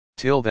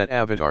TIL That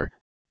Avatar,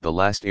 The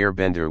Last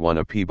Airbender won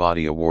a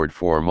Peabody Award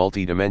for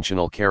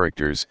multi-dimensional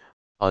characters,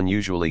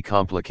 unusually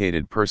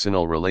complicated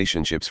personal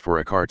relationships for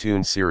a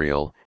cartoon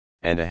serial,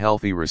 and a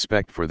healthy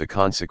respect for the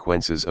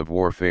consequences of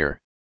warfare.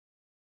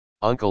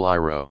 Uncle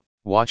Iroh,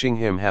 watching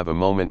him have a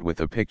moment with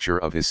a picture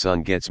of his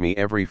son gets me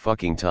every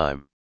fucking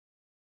time.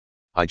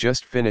 I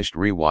just finished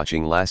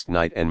rewatching last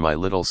night and my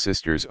little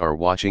sisters are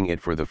watching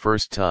it for the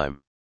first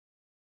time.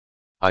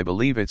 I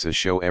believe it's a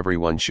show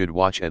everyone should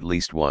watch at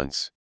least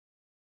once.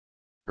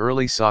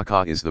 Early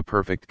Sokka is the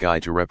perfect guy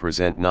to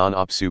represent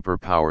non-op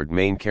super-powered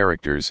main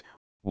characters.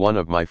 One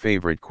of my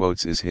favorite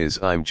quotes is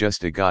his "I'm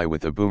just a guy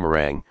with a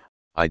boomerang,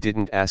 I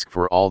didn't ask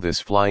for all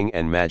this flying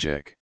and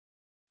magic."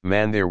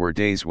 Man, there were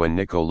days when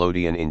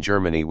Nickelodeon in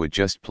Germany would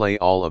just play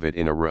all of it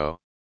in a row.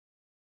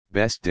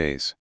 Best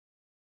days.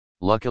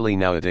 Luckily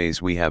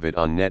nowadays we have it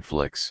on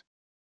Netflix.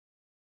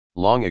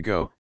 Long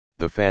ago,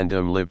 the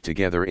fandom lived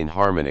together in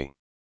harmony.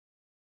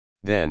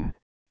 Then,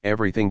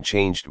 everything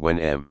changed when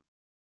M.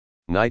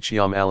 Night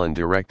Shyamalan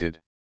directed.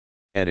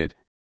 Edit,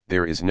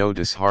 there is no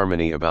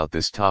disharmony about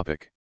this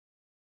topic.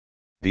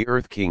 The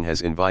Earth King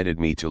has invited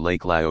me to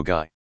Lake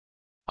Laogai.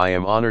 I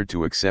am honored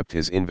to accept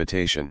his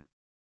invitation.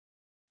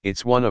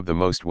 It's one of the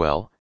most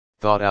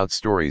thought-out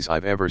stories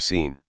I've ever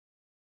seen.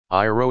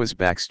 Iroh's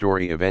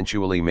backstory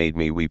eventually made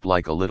me weep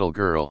like a little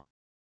girl.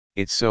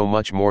 It's so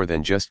much more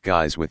than just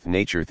guys with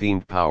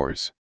nature-themed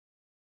powers.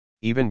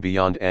 Even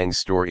beyond Aang's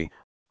story,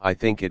 I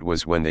think it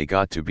was when they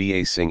got to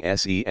Ba Sing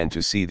Se and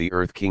to see the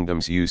Earth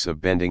Kingdom's use of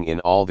bending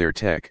in all their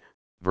tech,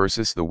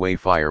 versus the way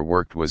fire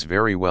worked was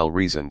very well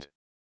reasoned.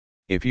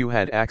 If you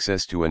had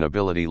access to an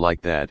ability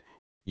like that,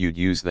 you'd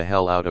use the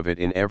hell out of it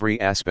in every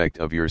aspect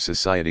of your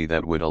society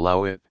that would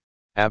allow it.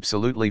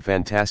 Absolutely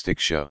fantastic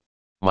show.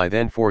 My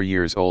then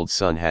 4-year-old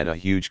son had a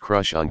huge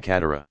crush on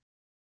Katara.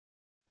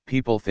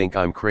 People think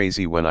I'm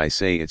crazy when I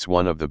say it's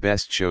one of the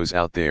best shows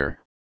out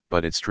there,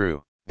 but it's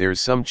true.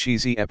 There's some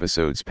cheesy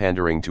episodes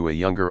pandering to a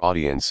younger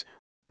audience,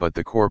 but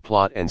the core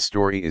plot and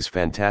story is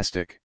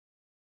fantastic.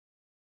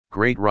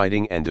 Great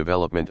writing and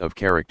development of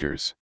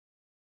characters.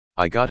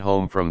 I got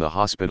home from the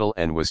hospital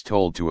and was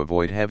told to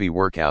avoid heavy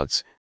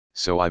workouts,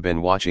 so I've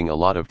been watching a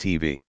lot of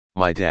TV.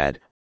 My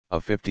dad, a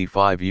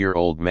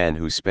 55-year-old man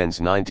who spends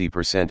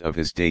 90% of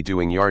his day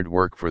doing yard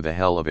work for the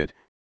hell of it,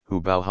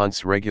 who bow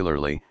hunts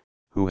regularly,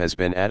 who has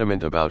been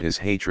adamant about his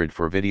hatred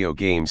for video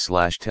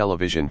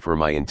games/television for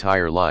my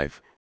entire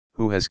life,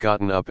 who has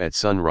gotten up at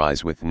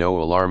sunrise with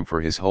no alarm for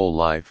his whole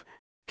life,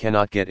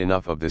 cannot get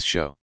enough of this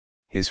show.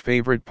 His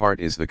favorite part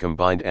is the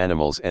combined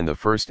animals, and the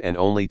first and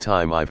only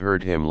time I've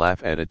heard him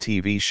laugh at a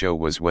TV show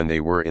was when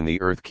they were in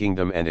the Earth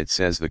Kingdom and it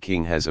says the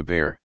king has a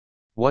bear.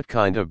 What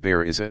kind of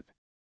bear is it?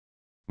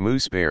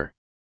 Moose bear?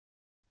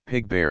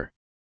 Pig bear?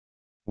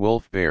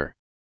 Wolf bear?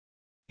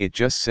 It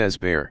just says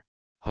bear.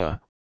 Huh,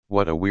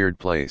 what a weird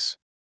place.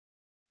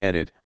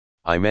 Edit,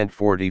 I meant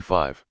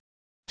 45.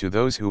 To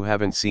those who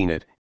haven't seen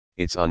it,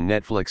 it's on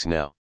Netflix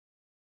now.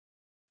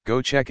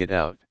 Go check it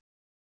out.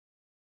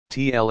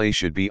 TLA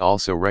should be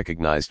also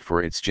recognized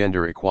for its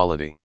gender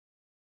equality.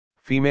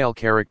 Female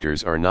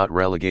characters are not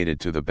relegated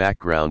to the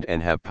background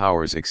and have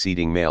powers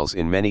exceeding males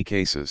in many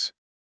cases.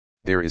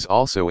 There is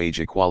also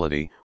age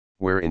equality,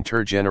 where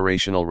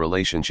intergenerational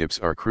relationships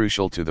are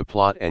crucial to the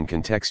plot and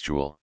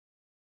contextual.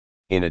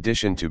 In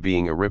addition to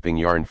being a ripping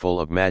yarn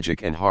full of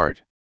magic and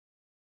heart.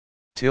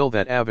 TIL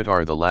That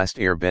Avatar The Last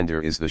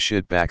Airbender is the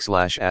shit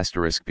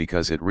 **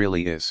 because it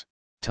really is.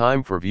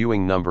 Time for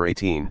viewing number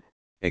 18,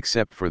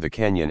 except for the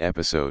Kenyan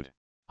episode.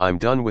 I'm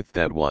done with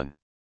that one.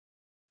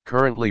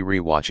 Currently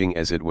rewatching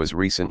as it was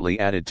recently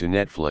added to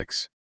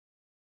Netflix.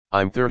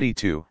 I'm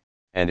 32,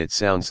 and it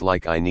sounds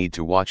like I need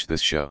to watch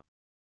this show.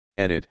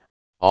 Edit,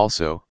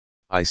 also,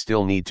 I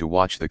still need to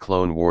watch the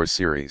Clone Wars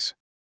series.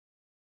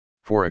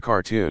 For a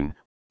cartoon,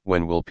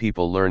 when will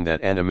people learn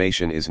that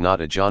animation is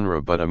not a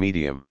genre but a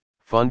medium?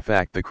 Fun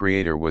fact: the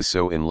creator was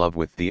so in love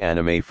with the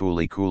anime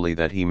Fooly Cooly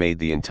that he made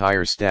the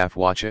entire staff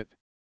watch it.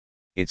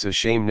 It's a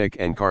shame Nick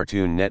and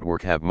Cartoon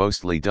Network have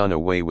mostly done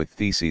away with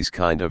these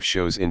kind of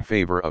shows in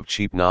favor of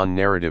cheap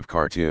non-narrative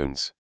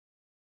cartoons.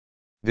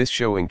 This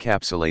show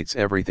encapsulates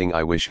everything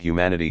I wish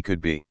humanity could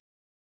be.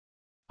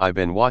 I've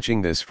been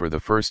watching this for the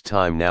first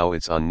time now.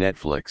 It's on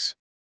Netflix.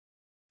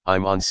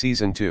 I'm on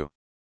season 2.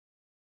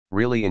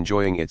 Really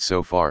enjoying it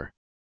so far.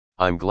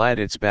 I'm glad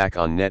it's back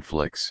on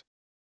Netflix.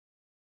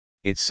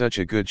 It's such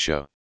a good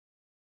show.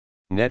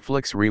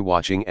 Netflix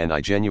rewatching, and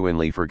I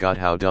genuinely forgot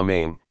how dumb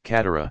Aang,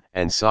 Katara,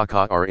 and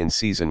Sokka are in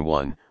season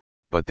 1,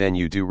 but then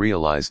you do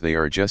realize they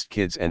are just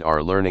kids and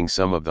are learning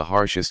some of the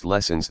harshest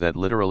lessons that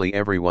literally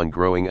everyone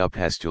growing up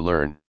has to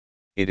learn.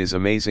 It is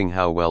amazing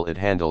how well it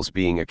handles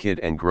being a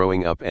kid and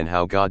growing up, and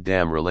how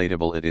goddamn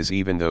relatable it is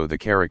even though the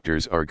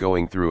characters are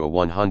going through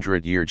a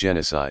 100-year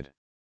genocide.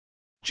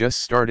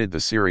 Just started the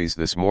series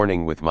this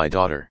morning with my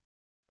daughter.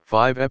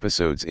 5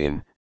 episodes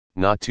in,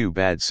 not too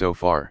bad so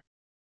far.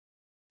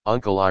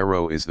 Uncle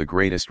Iroh is the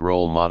greatest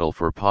role model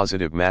for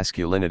positive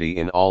masculinity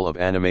in all of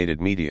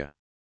animated media.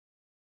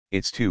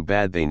 It's too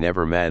bad they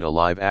never made a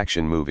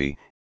live-action movie.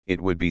 it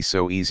would be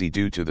so easy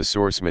due to the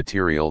source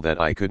material that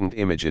I couldn't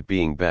image it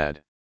being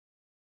bad.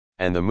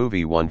 And the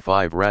movie won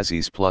 5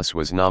 Razzies plus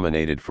was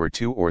nominated for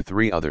 2 or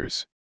 3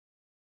 others.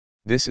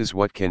 This is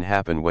what can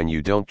happen when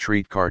you don't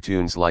treat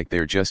cartoons like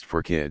they're just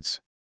for kids.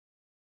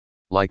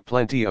 Like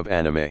plenty of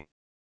anime,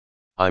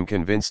 I'm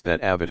convinced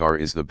that Avatar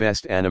is the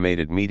best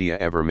animated media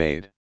ever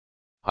made.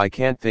 I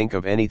can't think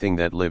of anything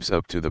that lives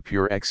up to the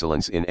pure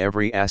excellence in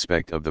every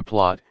aspect of the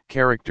plot,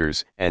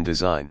 characters, and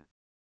design.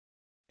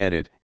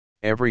 Edit,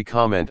 every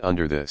comment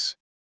under this.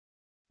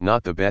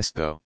 Not the best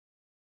though.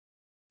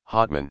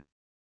 Hotman.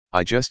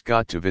 I just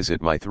got to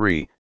visit my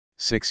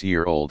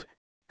 6-year-old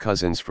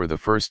cousins for the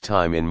first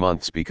time in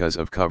months because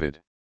of COVID.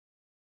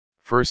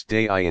 First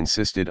day I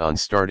insisted on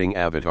starting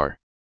Avatar.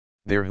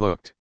 They're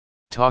hooked.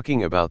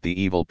 Talking about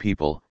the evil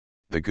people,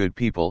 the good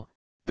people,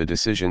 the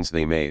decisions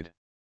they made.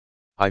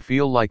 I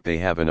feel like they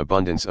have an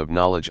abundance of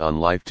knowledge on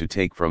life to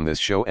take from this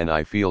show, and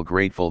I feel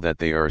grateful that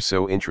they are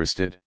so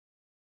interested.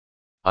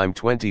 I'm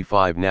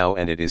 25 now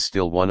and it is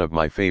still one of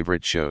my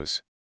favorite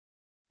shows.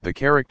 The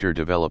character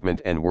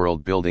development and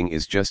world building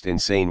is just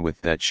insane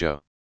with that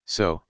show,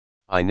 so,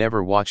 I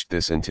never watched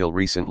this until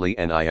recently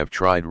and I have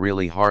tried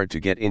really hard to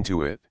get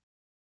into it.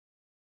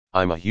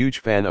 I'm a huge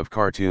fan of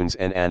cartoons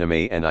and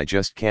anime and I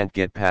just can't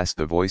get past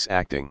the voice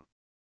acting.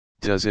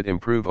 Does it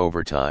improve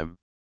over time?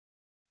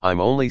 I'm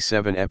only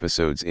 7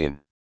 episodes in.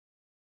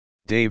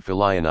 Dave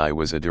Filoni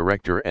was a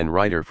director and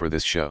writer for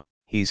this show.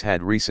 He's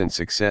had recent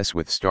success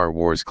with Star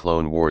Wars,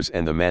 Clone Wars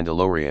and The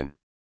Mandalorian.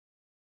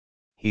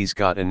 He's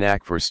got a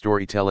knack for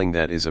storytelling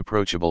that is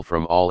approachable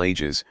from all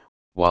ages,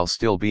 while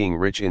still being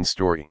rich in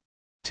story.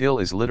 TIL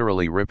is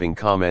literally ripping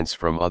comments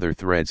from other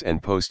threads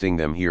and posting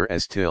them here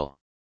as TIL.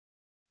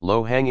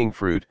 Low-hanging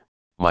fruit,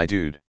 my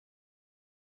dude.